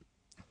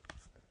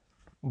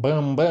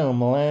Boom,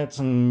 boom, let's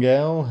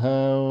go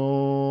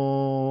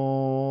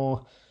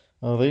ho.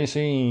 This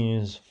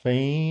is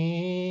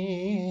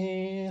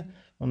Fade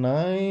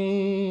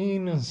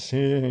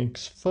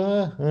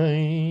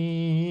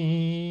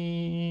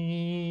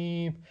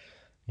 965.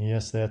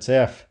 Yes, that's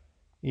FED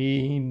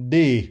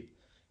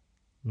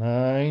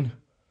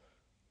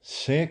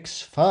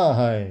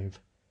 965.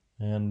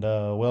 And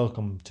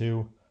welcome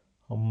to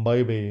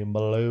Baby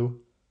Blue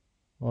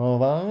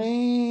Viber.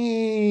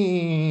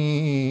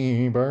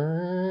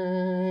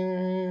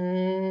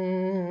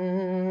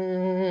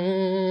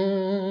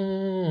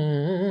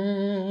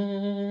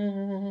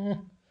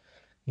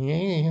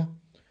 Yeah,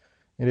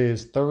 it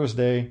is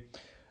Thursday,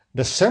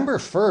 December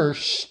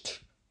 1st,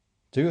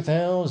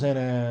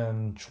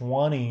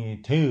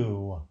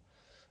 2022.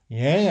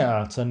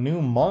 Yeah, it's a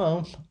new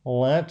month.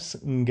 Let's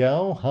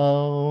go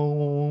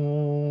home.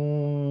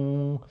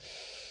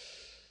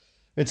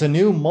 It's a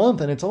new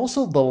month, and it's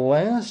also the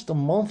last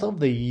month of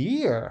the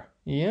year.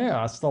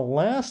 Yeah, it's the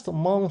last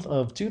month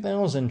of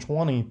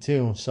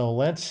 2022. So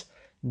let's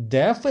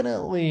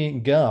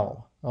definitely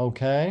go.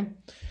 Okay.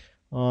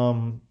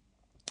 Um,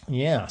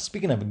 yeah.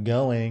 Speaking of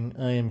going,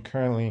 I am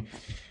currently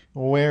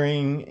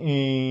wearing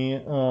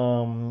a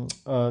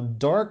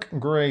dark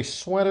gray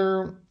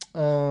sweater.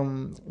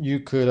 You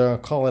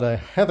could call it a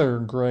heather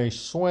gray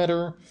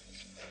sweater.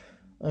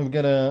 I've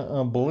got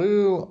a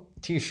blue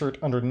t-shirt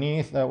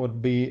underneath. That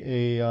would be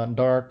a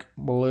dark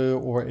blue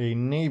or a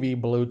navy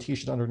blue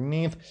t-shirt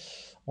underneath.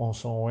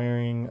 Also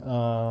wearing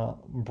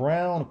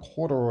brown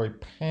corduroy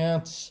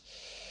pants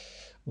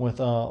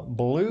with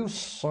blue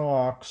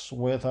socks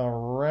with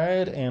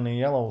red and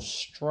yellow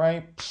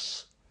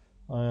stripes.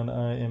 And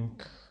I am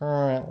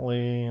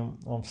currently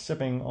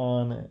sipping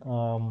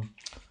on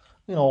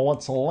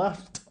what's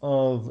left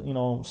of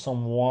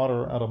some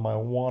water out of my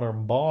water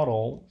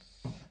bottle.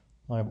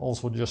 I've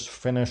also just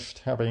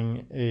finished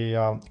having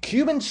a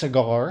Cuban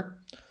cigar.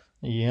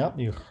 Yep,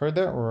 you heard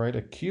that right,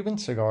 a Cuban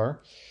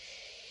cigar.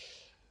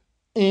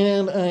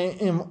 And I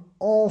am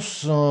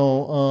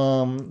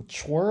also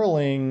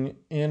twirling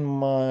in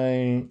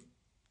my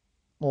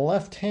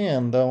left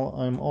hand, though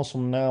I'm also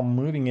now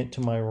moving it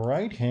to my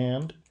right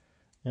hand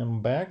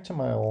and back to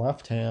my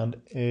left hand,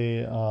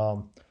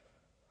 a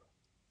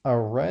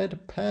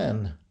red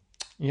pen.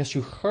 Yes,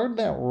 you heard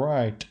that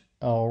right,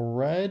 a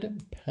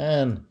red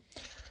pen.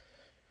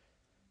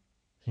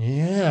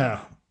 Yeah.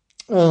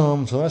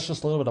 So that's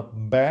just a little bit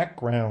of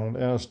background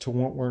as to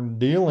what we're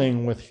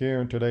dealing with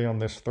here today on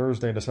this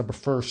Thursday, December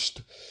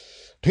 1st,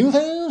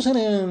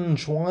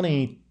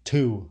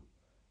 2022.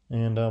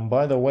 And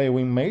by the way,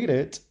 we made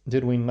it,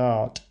 did we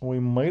not? We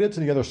made it to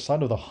the other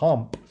side of the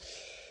hump,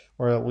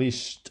 or at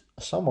least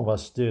some of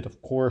us did.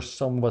 Of course,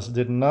 some of us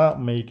did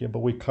not make it, but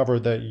we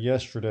covered that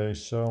yesterday.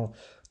 So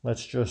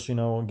let's just,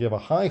 give a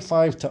high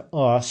five to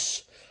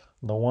us,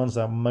 the ones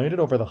that made it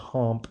over the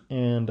hump,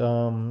 and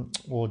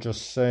we'll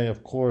just say,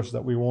 of course,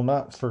 that we will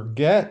not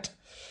forget,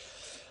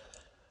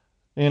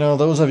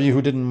 those of you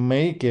who didn't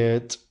make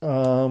it,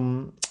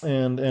 and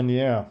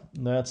yeah,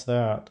 that's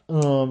that.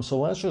 So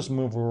let's just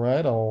move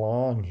right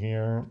along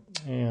here,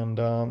 and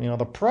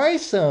the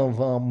price of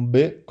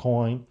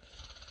Bitcoin,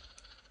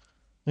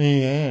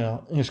 yeah,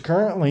 is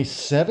currently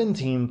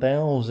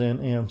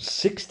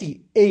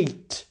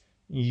 17,068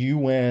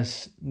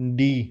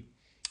 USD.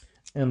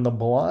 And the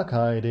block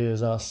height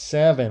is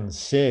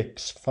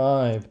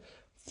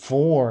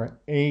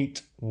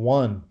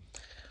 765481.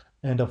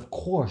 And of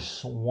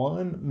course,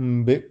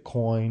 one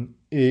Bitcoin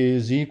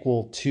is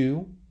equal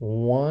to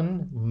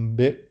one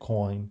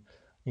Bitcoin.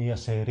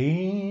 Yes, it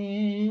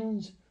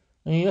is.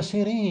 Yes,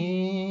 it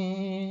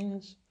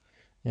is.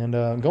 And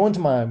going to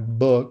my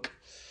book,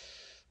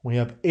 we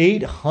have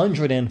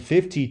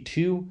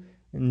 852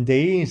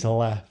 days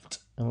left.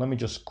 And let me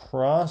just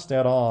cross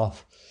that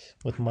off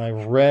with my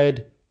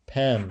red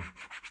pen.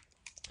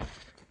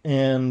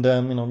 And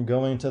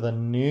going to the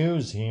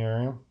news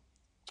here.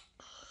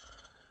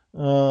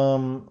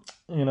 Should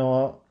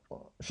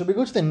we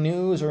go to the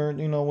news, or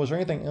was there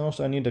anything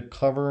else I need to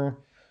cover?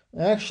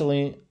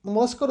 Actually,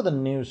 let's go to the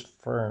news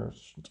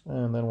first,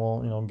 and then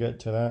we'll get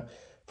to that.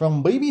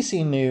 From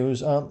BBC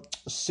News,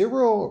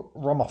 Cyril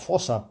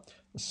Ramaphosa,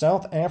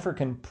 South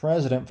African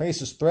president,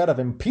 faces threat of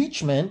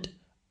impeachment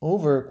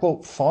over,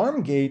 quote,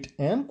 Farmgate,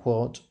 end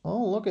quote.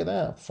 Oh, look at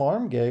that.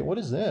 Farmgate. What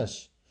is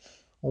this?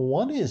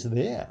 What is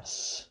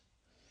this?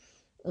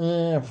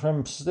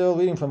 Still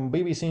reading from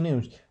BBC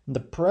News. The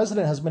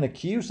president has been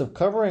accused of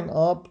covering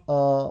up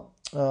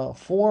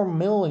 4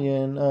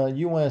 million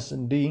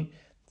USD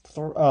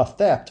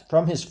theft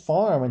from his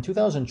farm in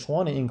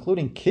 2020,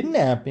 including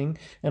kidnapping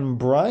and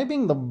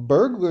bribing the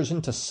burglars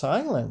into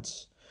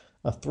silence.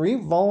 A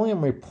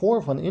 3-volume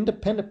report from an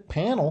independent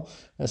panel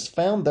has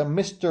found that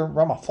Mr.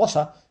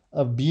 Ramaphosa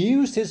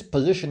abused his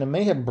position and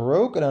may have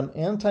broken an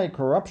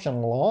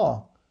anti-corruption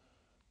law.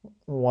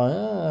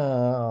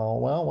 Wow.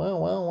 Well.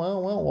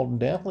 We'll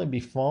definitely be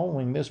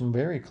following this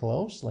very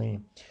closely.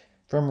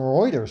 From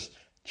Reuters,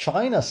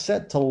 China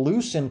set to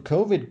loosen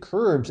COVID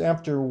curbs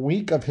after a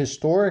week of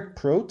historic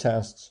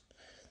protests.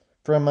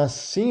 From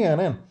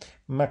CNN,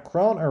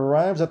 Macron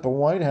arrives at the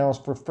White House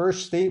for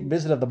first state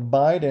visit of the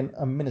Biden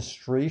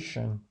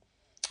administration.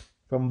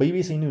 From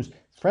BBC News,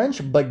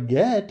 French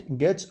baguette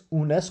gets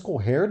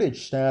UNESCO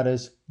heritage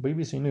status.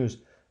 BBC News.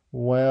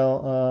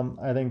 Well,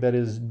 I think that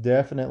is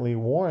definitely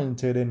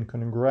warranted, and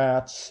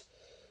congrats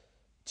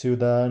to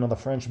the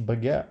French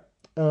baguette.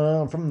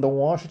 From the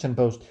Washington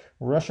Post,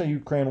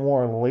 Russia-Ukraine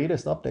war,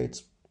 latest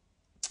updates.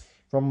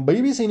 From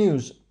BBC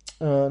News,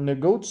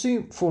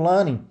 Ngozi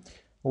Fulani,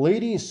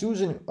 Lady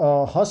Susan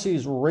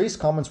Hussey's race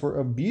comments were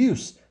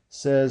abuse,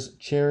 says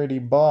charity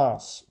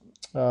boss.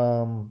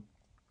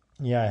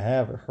 Yeah, I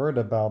have heard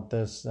about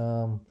this.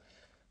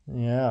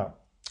 Yeah.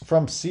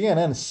 From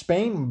CNN,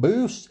 Spain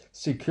boosts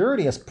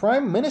security as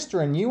Prime Minister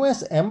and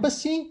U.S.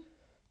 Embassy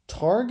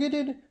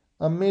targeted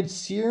amid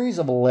series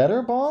of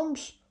letter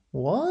bombs?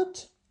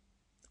 What?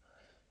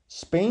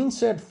 Spain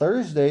said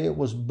Thursday it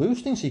was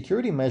boosting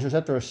security measures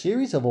after a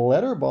series of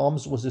letter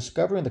bombs was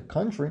discovered in the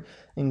country,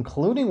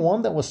 including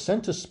one that was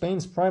sent to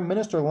Spain's Prime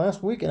Minister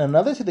last week and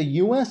another to the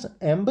U.S.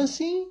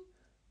 Embassy?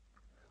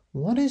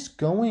 What is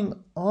going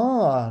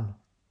on?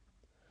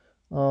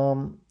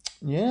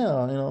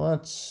 Yeah,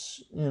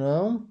 that's,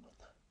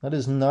 that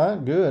is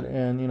not good.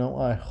 And,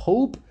 I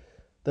hope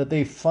that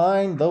they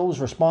find those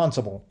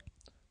responsible.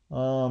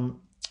 That's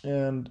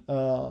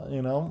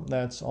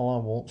all I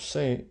will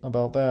say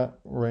about that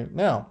right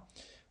now.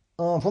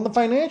 From the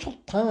Financial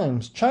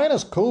Times,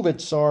 China's COVID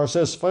SARS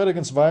says fight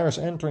against virus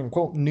entering,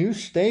 quote, new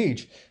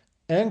stage,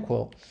 end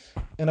quote.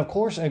 And of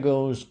course it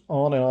goes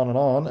on and on and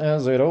on,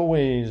 as it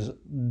always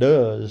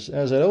does,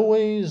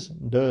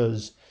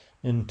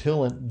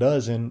 until it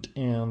doesn't,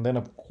 and then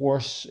of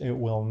course it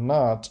will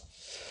not.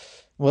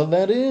 Well,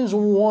 that is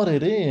what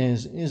it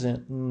is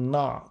it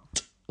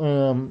not?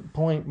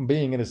 Point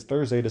being, it is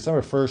Thursday,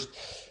 December 1st,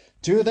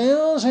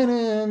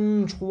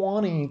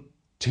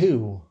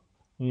 2022.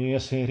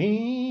 Yes, it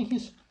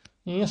is.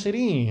 Yes, it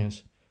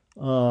is.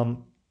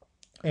 And,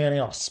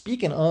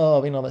 speaking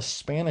of, the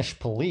Spanish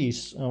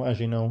police, as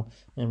you know,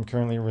 I'm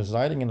currently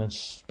residing in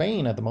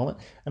Spain at the moment,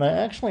 and I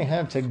actually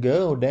had to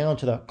go down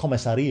to the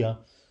comisaria,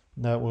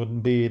 that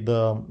would be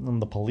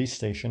the police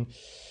station,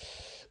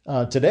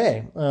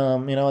 today.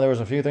 There was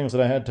a few things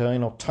that I had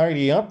to,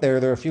 tidy up there.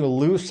 There are a few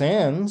loose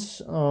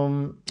ends,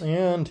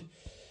 and,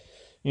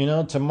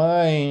 to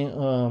my,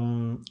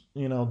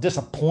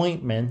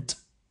 disappointment,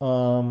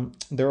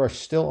 there are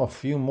still a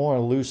few more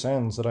loose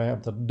ends that I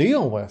have to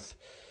deal with.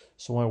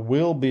 So I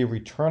will be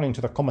returning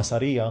to the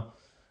comisaria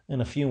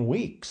in a few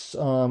weeks.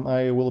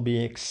 I will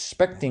be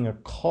expecting a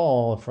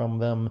call from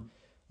them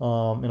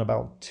in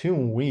about 2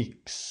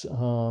 weeks.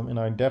 And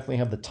I definitely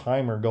have the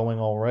timer going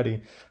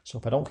already. So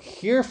if I don't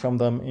hear from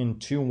them in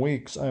 2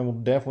 weeks, I will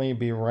definitely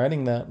be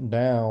writing that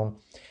down.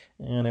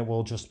 And it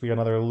will just be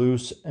another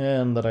loose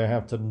end that I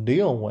have to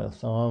deal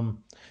with.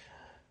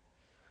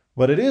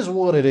 But it is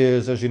what it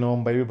is. As you know,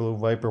 Baby Blue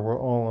Viper, we're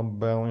all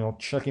about,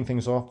 checking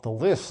things off the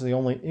list. The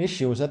only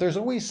issue is that there's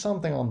always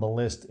something on the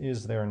list,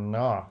 is there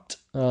not?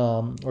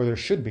 Or there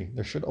should be.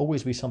 There should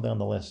always be something on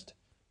the list.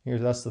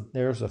 There's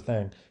the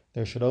thing.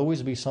 There should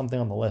always be something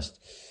on the list.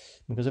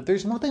 Because if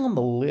there's nothing on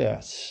the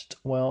list,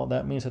 well,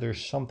 that means that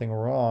there's something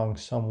wrong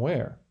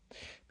somewhere.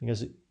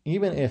 Because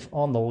even if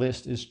on the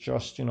list is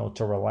just,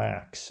 to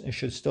relax, it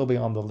should still be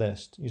on the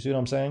list. You see what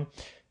I'm saying?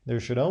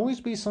 There should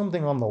always be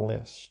something on the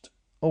list.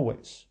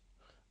 Always.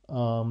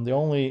 The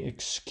only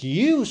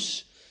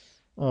excuse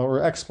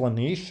or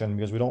explanation,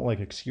 because we don't like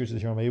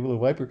excuses here on Baby Blue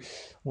Viper,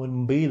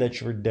 would be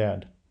that you're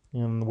dead.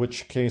 In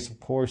which case,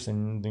 of course,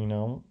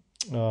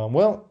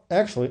 well,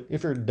 actually,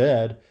 if you're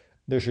dead,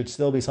 there should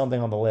still be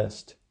something on the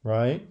list,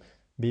 right?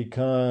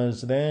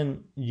 Because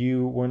then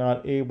you were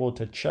not able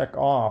to check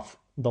off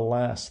the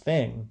last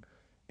thing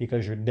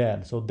because you're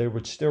dead. So there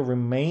would still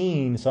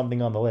remain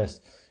something on the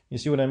list. You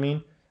see what I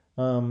mean?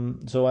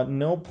 So at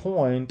no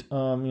point,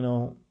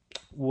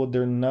 would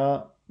there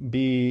not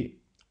be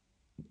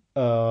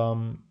a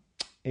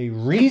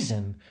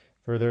reason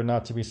for there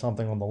not to be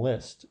something on the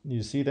list?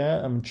 You see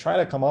that? I'm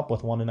trying to come up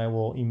with one, and I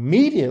will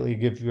immediately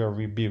give you a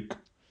rebuke.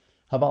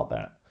 How about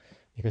that?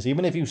 Because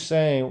even if you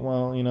say,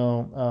 well,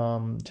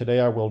 today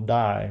I will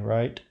die,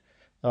 right?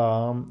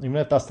 Even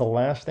if that's the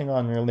last thing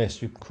on your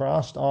list, you've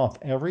crossed off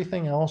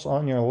everything else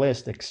on your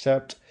list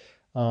except,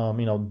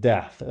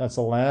 death. That's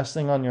the last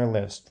thing on your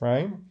list,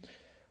 right?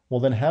 Well,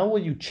 then how will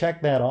you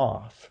check that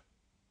off?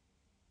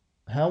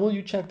 How will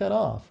you check that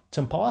off? It's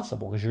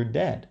impossible because you're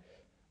dead,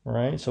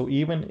 right? So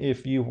even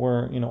if you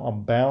were,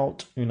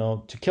 about,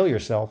 to kill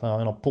yourself,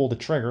 pull the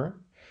trigger,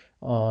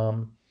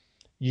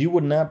 you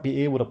would not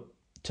be able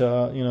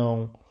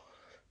to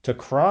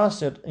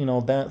cross it,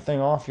 that thing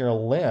off your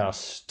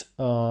list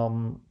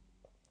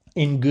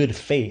in good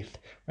faith,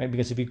 right?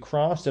 Because if you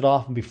crossed it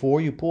off before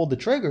you pulled the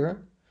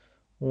trigger,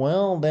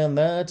 well, then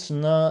that's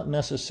not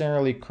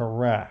necessarily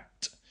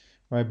correct,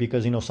 right?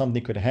 Because,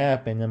 something could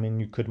happen. I mean,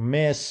 you could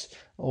miss,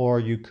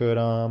 or you could,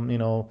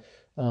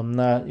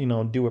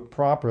 not do it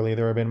properly.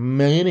 There have been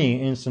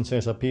many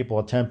instances of people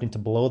attempting to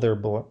blow their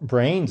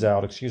brains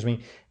out,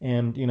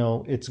 and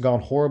it's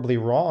gone horribly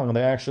wrong.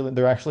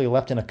 They're actually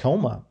left in a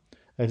coma.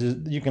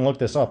 You can look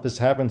this up. This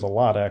happens a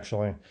lot,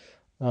 actually.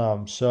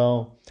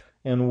 So,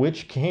 in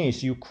which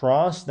case you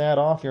cross that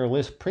off your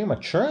list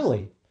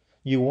prematurely.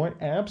 You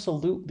weren't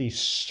absolutely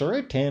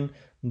certain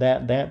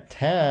that that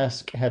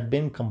task had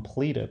been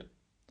completed.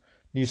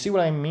 Do you see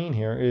what I mean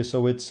here?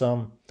 So it's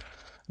now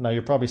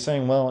you're probably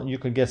saying, well, you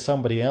could get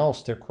somebody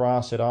else to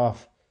cross it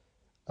off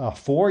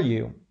for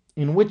you.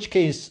 In which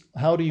case,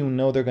 how do you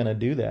know they're going to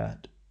do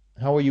that?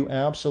 How are you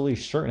absolutely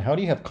certain? How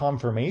do you have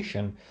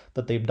confirmation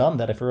that they've done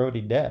that if you're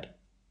already dead?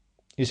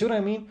 You see what I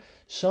mean?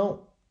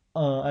 So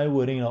I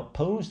would,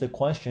 pose the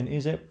question: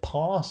 is it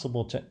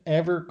possible to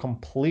ever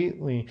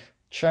completely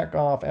check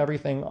off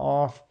everything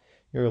off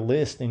your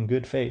list in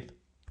good faith?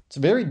 It's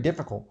very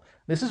difficult.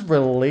 This is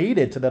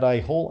related to that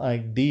whole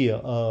idea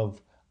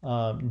of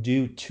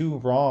do two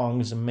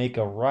wrongs make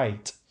a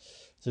right.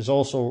 This is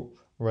also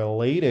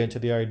related to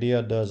the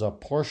idea: does a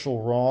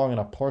partial wrong and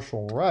a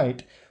partial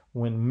right,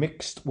 when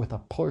mixed with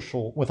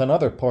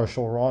another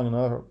partial wrong and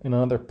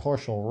another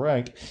partial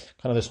right,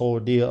 kind of this whole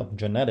idea of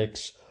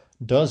genetics,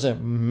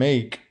 doesn't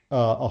make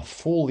a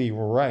full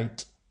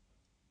right.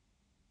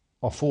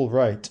 Of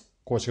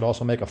course, you could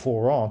also make a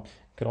full wrong.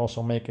 You could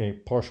also make a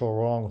partial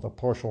wrong with a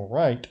partial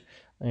right,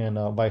 and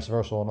vice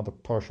versa, another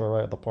partial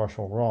right with a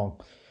partial wrong.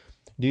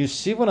 Do you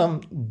see what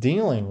I'm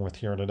dealing with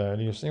here today?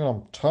 Do you see what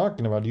I'm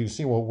talking about? Do you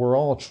see what we're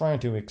all trying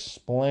to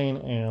explain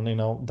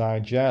and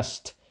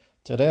digest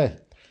today?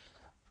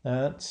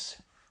 That's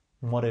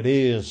what it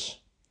is.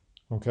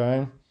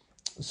 Okay?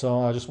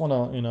 So I just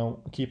want to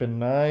keep it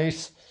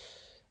nice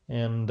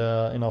and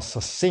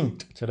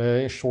succinct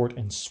today, short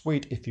and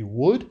sweet, if you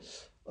would.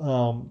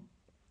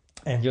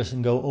 And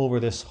just go over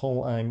this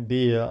whole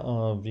idea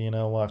of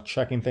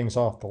checking things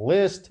off the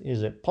list.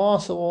 Is it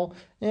possible?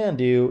 And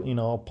do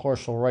a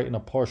partial right and a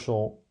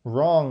partial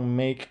wrong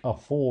make a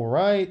full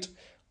right?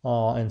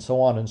 And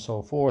so on and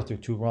so forth. Do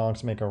two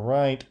wrongs make a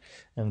right?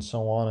 And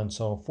so on and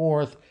so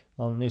forth.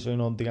 These are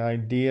the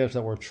ideas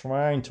that we're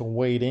trying to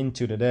wade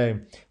into today.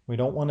 We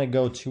don't want to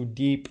go too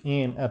deep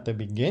in at the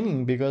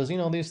beginning because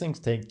these things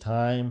take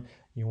time.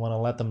 You want to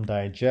let them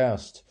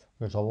digest.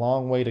 There's a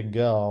long way to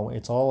go.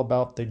 It's all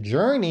about the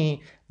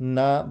journey,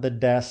 not the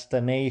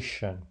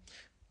destination.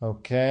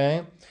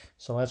 Okay?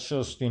 So let's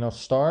just,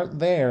 start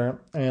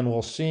there and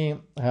we'll see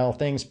how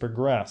things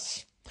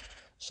progress.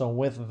 So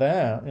with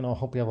that, I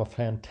hope you have a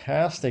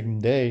fantastic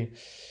day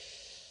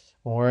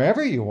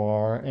wherever you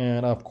are.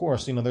 And of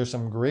course, there's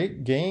some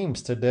great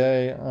games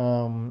today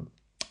in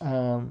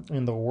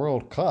the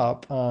World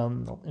Cup.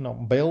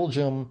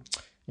 Belgium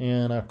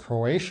and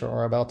Croatia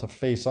are about to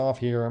face off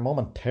here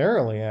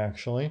momentarily,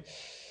 actually.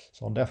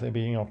 So I'll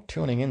definitely be,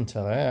 tuning into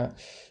that.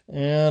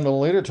 And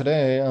later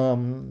today,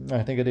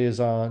 I think it is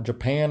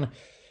Japan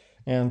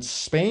and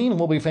Spain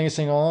will be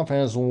facing off,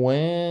 as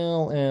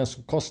well as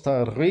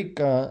Costa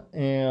Rica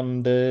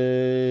and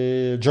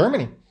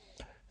Germany.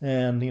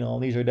 And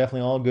these are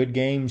definitely all good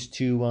games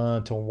to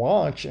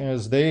watch,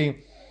 as they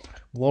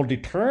will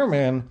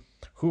determine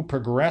who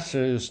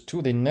progresses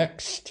to the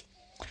next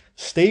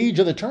stage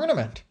of the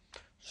tournament.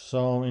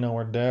 So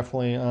we're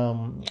definitely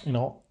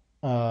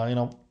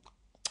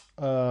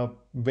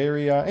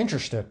very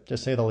interested, to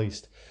say the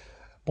least.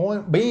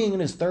 Point being,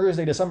 it is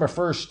Thursday, December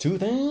 1st,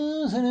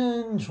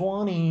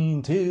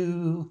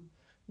 2022.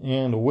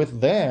 And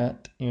with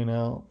that,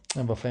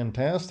 have a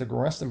fantastic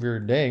rest of your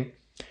day.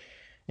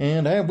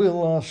 And I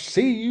will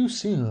see you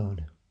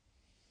soon.